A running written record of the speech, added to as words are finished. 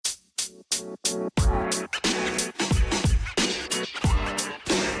Hello,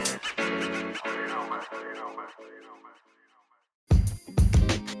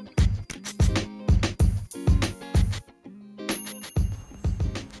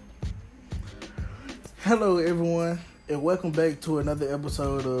 everyone, and welcome back to another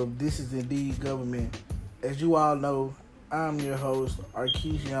episode of This is Indeed Government. As you all know, I'm your host,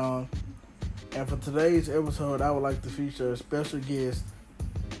 Arkeisha Young, and for today's episode, I would like to feature a special guest,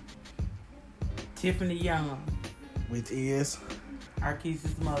 Tiffany Young, which is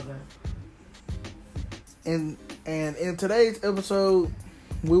Arkeisha's mother. And in today's episode,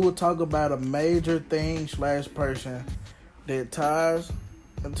 we will talk about a major thing/person that ties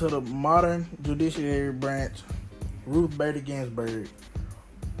into the modern judiciary branch, Ruth Bader Ginsburg.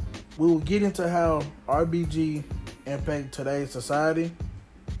 We will get into how RBG impacts today's society,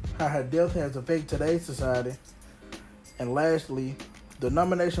 how her death has affected today's society, and lastly, the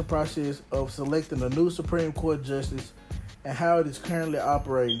nomination process of selecting a new Supreme Court justice and how it is currently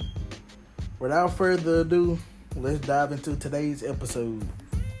operating. Without further ado, let's dive into today's episode.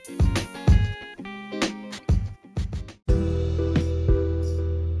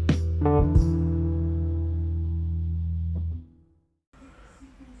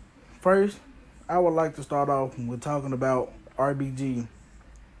 First, I would like to start off with talking about RBG.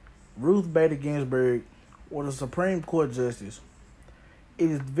 Ruth Bader Ginsburg was a Supreme Court justice. It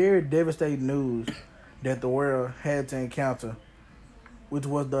is very devastating news that the world had to encounter, which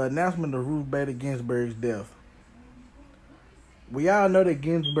was the announcement of Ruth Bader Ginsburg's death. We all know that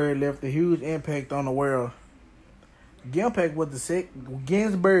Ginsburg left a huge impact on the world. Ginsburg was the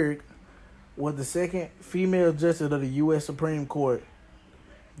second female justice of the U.S. Supreme Court.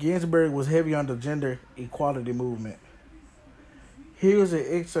 Ginsburg was heavy on the gender equality movement. Here's an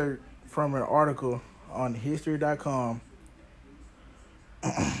excerpt from an article on history.com.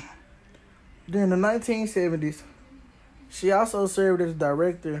 During the 1970s, she also served as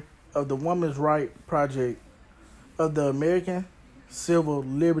director of the Women's Rights Project of the American Civil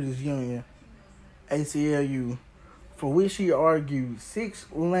Liberties Union, ACLU, for which she argued 6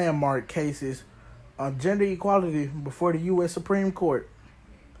 landmark cases on gender equality before the U.S. Supreme Court.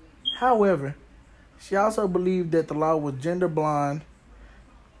 However, she also believed that the law was gender blind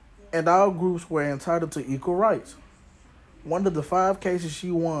and all groups were entitled to equal rights. One of the 5 cases she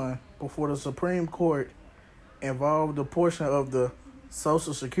won before the Supreme Court involved a portion of the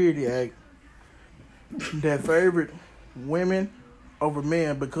Social Security Act that favored women over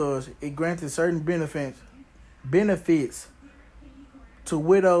men because it granted certain benefits to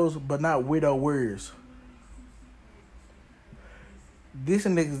widows but not widowers. This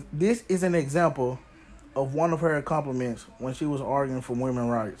is an example of one of her accomplishments when she was arguing for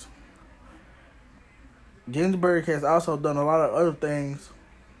women's rights. Ginsburg has also done a lot of other things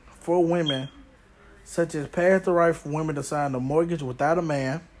for women, such as pass the right for women to sign a mortgage without a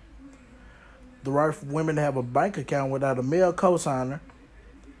man, the right for women to have a bank account without a male cosigner,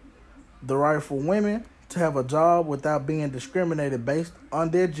 the right for women to have a job without being discriminated based on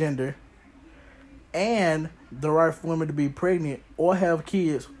their gender, and the right for women to be pregnant or have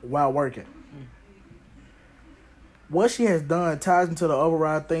kids while working. What she has done ties into the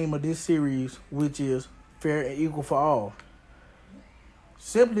overall theme of this series, which is fair and equal for all.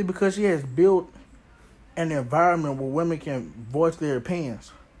 Simply because she has built an environment where women can voice their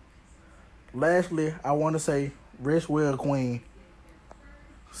opinions. Lastly, I want to say, rest well, Queen.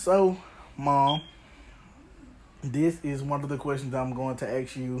 So, Mom, this is one of the questions I'm going to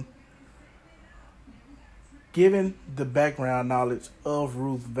ask you. Given the background knowledge of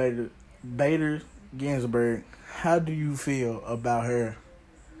Ruth Bader Ginsburg, how do you feel about her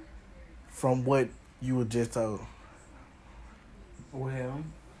from what you were just told? Well,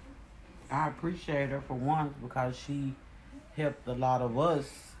 I appreciate her for one because she helped a lot of us.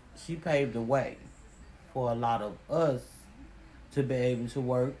 She paved the way for a lot of us to be able to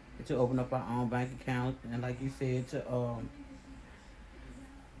work, to open up our own bank account, and like you said, to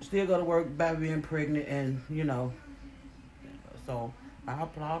still go to work by being pregnant, and so I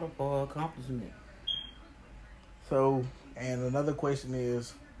applaud her for her accomplishment. So, and another question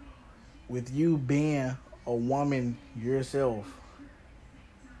is, with you being a woman yourself,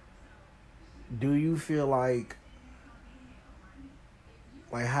 do you feel like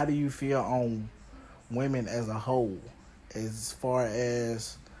how do you feel on women as a whole, as far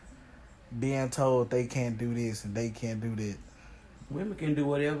as being told they can't do this and they can't do that? Women can do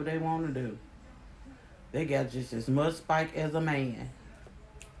whatever they want to do. They got just as much spike as a man.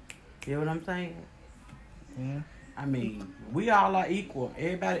 You know what I'm saying? Yeah. I mean, we all are equal.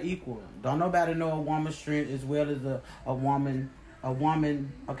 Everybody equal. Don't nobody know a woman's strength as well as a woman a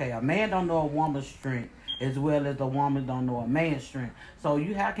man don't know a woman's strength as well as a woman don't know a man's strength. So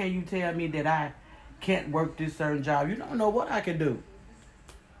how can you tell me that I can't work this certain job? You don't know what I can do.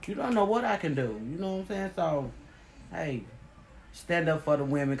 You don't know what I can do. You know what I'm saying? So, hey, stand up for the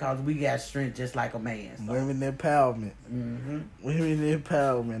women because we got strength just like a man. So. Women empowerment. Mm-hmm. Women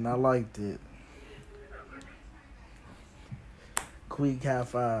empowerment. I liked it. Quick high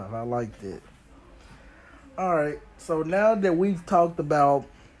five. I liked it. All right. So now that we've talked about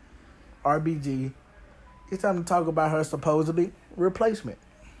RBG, it's time to talk about her supposedly replacement.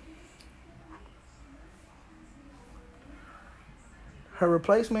 Her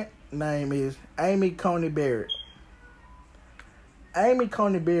replacement name is Amy Coney Barrett. Amy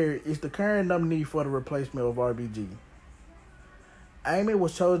Coney Barrett is the current nominee for the replacement of RBG. Amy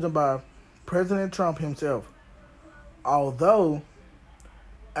was chosen by President Trump himself. Although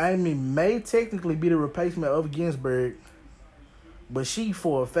Amy may technically be the replacement of Ginsburg, but she,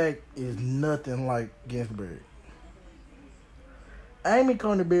 for a fact, is nothing like Ginsburg. Amy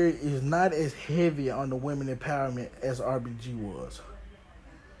Coney Barrett is not as heavy on the women empowerment as RBG was.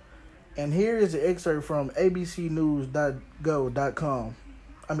 And here is an excerpt from abcnews.go.com.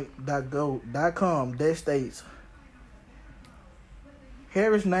 .go.com that states,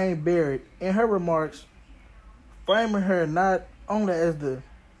 Harris named Barrett in her remarks, framing her not only as the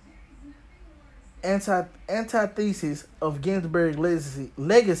antithesis of Ginsburg's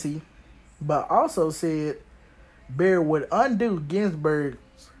legacy, but also said Barrett would undo Ginsburg's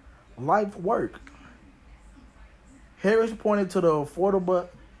life work. Harris pointed to the Affordable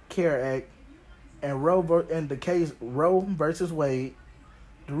Care Act and the case Roe versus Wade,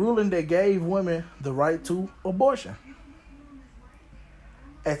 the ruling that gave women the right to abortion.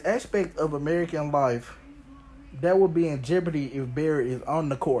 As aspect of American life, that would be in jeopardy if Barrett is on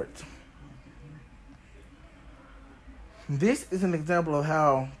the court. This is an example of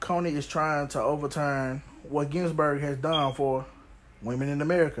how Coney is trying to overturn what Ginsburg has done for women in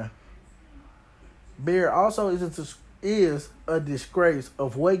America. Barrett also is a disgrace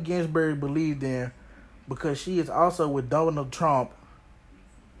of what Ginsburg believed in, because she is also with Donald Trump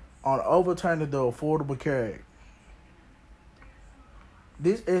on overturning the Affordable Care Act.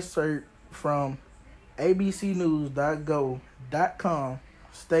 This excerpt from abcnews.go.com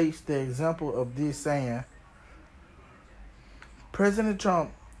states the example of this, saying, President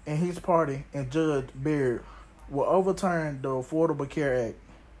Trump and his party and Judge Barrett will overturn the Affordable Care Act,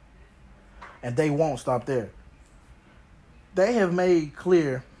 and they won't stop there. They have made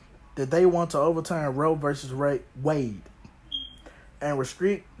clear that they want to overturn Roe versus Wade and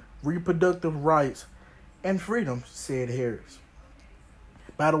restrict reproductive rights and freedoms, said Harris.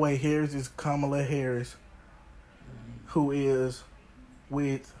 By the way, Harris is Kamala Harris, who is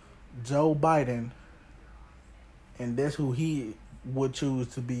with Joe Biden, and that's who he would choose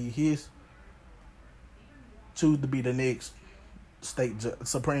to be the next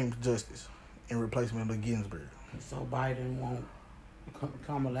Supreme Justice in replacement of Ginsburg. So Biden won't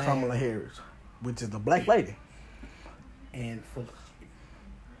Kamala Harris, which is the black lady. And for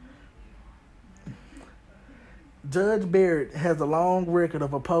Judge Barrett has a long record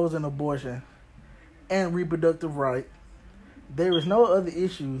of opposing abortion and reproductive rights. There is no other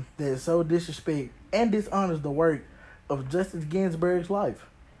issue that so disrespects and dishonors the work of Justice Ginsburg's life.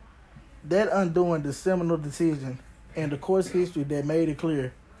 That undoing the seminal decision in the court's history that made it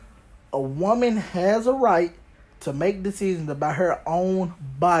clear a woman has a right to make decisions about her own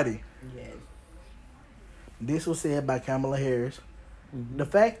body. yes. This was said by Kamala Harris. Mm-hmm. The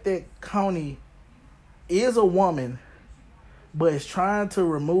fact that Coney is a woman but is trying to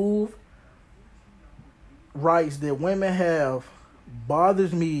remove rights that women have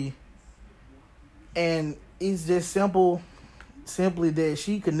bothers me, and it's just simply that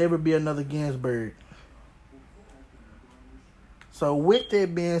she could never be another Ginsburg. So with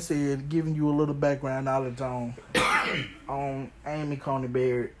that being said, giving you a little background knowledge on Amy Coney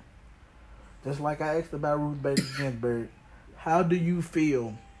Barrett, just like I asked about Ruth Bader Ginsburg, how do you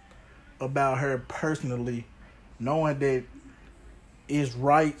feel about her personally, knowing that it's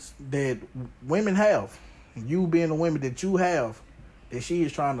rights that women have, you being the women that you have, that she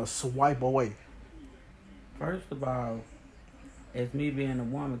is trying to swipe away? First of all, as me being a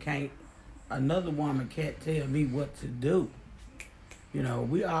woman, another woman can't tell me what to do. You know,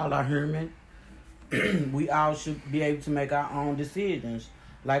 we all are human. We all should be able to make our own decisions.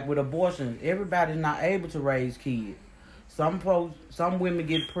 Like with abortion, everybody's not able to raise kids. Some women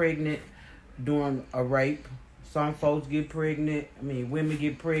get pregnant during a rape. Some folks get pregnant. Women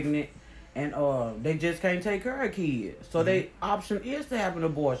get pregnant, and they just can't take care of kids. So their option is to have an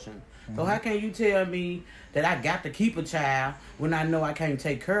abortion. So how can you tell me that I got to keep a child when I know I can't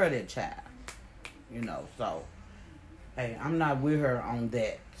take care of that child? So, hey, I'm not with her on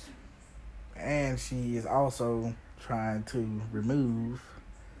that. And she is also trying to remove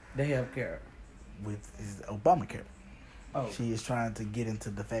the health care with Obamacare. Oh. She is trying to get into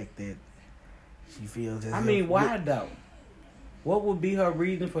the fact that she feels as why though? What would be her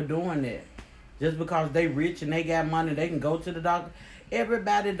reason for doing that? Just because they rich and they got money, they can go to the doctor?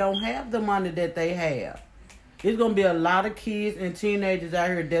 Everybody don't have the money that they have. There's going to be a lot of kids and teenagers out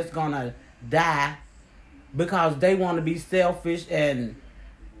here that's going to die because they want to be selfish and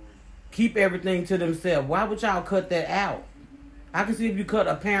keep everything to themselves. Why would y'all cut that out? I can see if you cut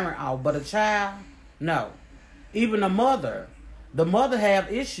a parent out, but a child, no. Even a mother. The mother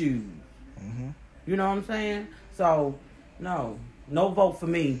have issues. Mm-hmm. You know what I'm saying? So, no vote for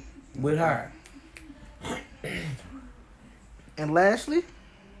me with her. And lastly,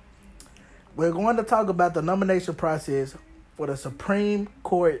 we're going to talk about the nomination process for the Supreme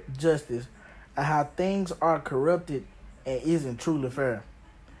Court Justice and how things are corrupted and isn't truly fair.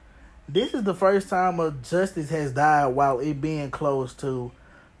 This is the first time a justice has died while it being close to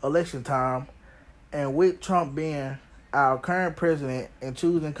election time, and with Trump being our current president and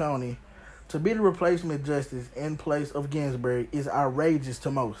choosing Coney to be the replacement justice in place of Ginsburg is outrageous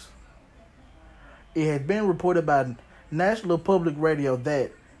to most. It has been reported by National Public Radio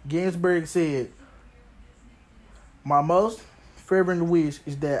that Ginsburg said, "My most fervent wish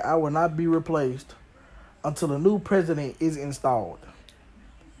is that I will not be replaced until a new president is installed."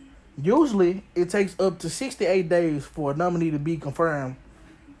 Usually, it takes up to 68 days for a nominee to be confirmed.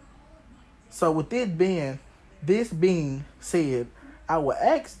 So with this being said, I will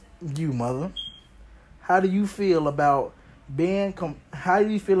ask you, Mother, how do you feel about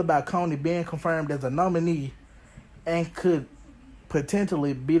Coney being confirmed as a nominee and could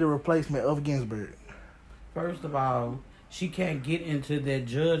potentially be the replacement of Ginsburg? First of all, she can't get into that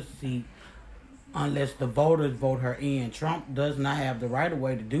judge seat unless the voters vote her in. Trump does not have the right of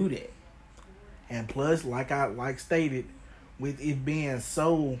way to do that. And plus, like stated, with it being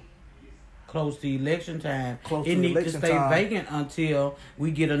so close to election time, it needs to stay vacant until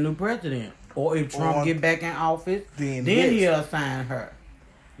we get a new president. Or if Trump get back in office, then he'll assign her.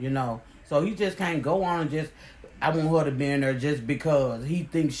 So he just can't go on and just, I want her to be in there just because he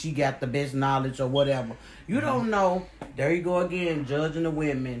thinks she got the best knowledge or whatever. You don't know. There you go again, judging the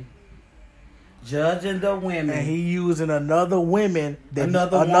women. And he using another woman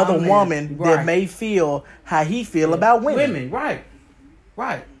that may feel how he feel about women. Right.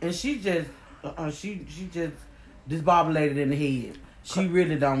 And she just she just disbobulated in the head. She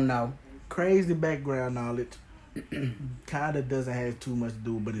really don't know. Crazy background knowledge. Kind of doesn't have too much to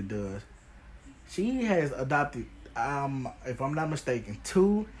do, but it does. She has adopted, if I'm not mistaken,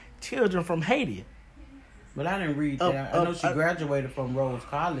 2 children from Haiti. But I didn't read that. I know she graduated from Rose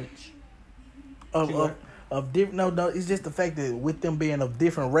College. It's just the fact that with them being of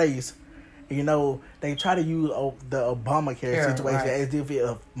different race, they try to use the Obamacare situation as if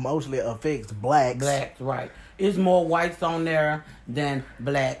it mostly affects blacks. Blacks, right. It's more whites on there than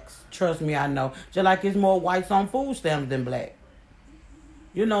blacks. Trust me, I know. Just like it's more whites on food stamps than black.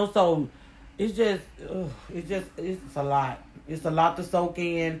 So it's just, it's a lot. It's a lot to soak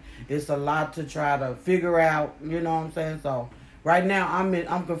in. It's a lot to try to figure out. You know what I'm saying? So right now,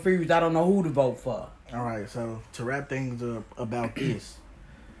 I'm confused. I don't know who to vote for. All right. So to wrap things up about this,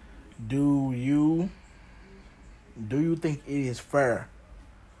 do you think it is fair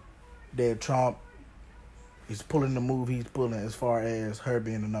that Trump is pulling the move he's pulling as far as her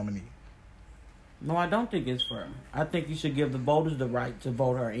being the nominee? No, I don't think it's fair. I think you should give the voters the right to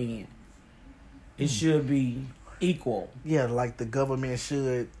vote her in. It should be equal. Yeah, like the government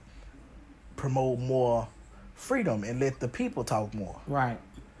should promote more freedom and let the people talk more. Right.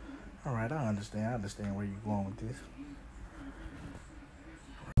 All right, I understand where you're going with this.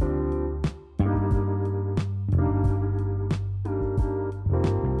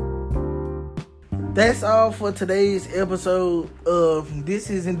 That's all for today's episode of This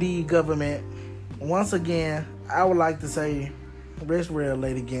Is Indeed Government. Once again, I would like to say, rest well,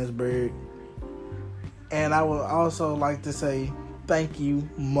 Lady Ginsburg. And I would also like to say thank you,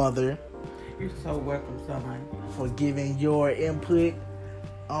 Mother. You're so welcome, son. For giving your input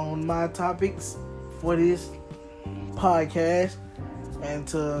on my topics for this podcast and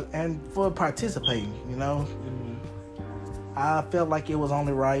for participating, I felt like it was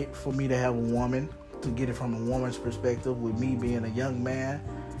only right for me to have a woman, to get it from a woman's perspective, with me being a young man.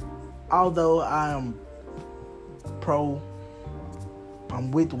 Although I'm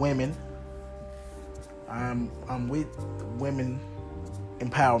with women. I'm with women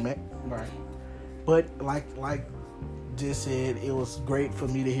empowerment. Right. But like just said, it was great for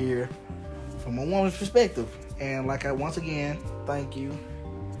me to hear from a woman's perspective. And once again, thank you.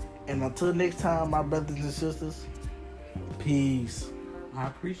 And until next time, my brothers and sisters, peace. I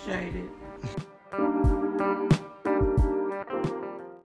appreciate it.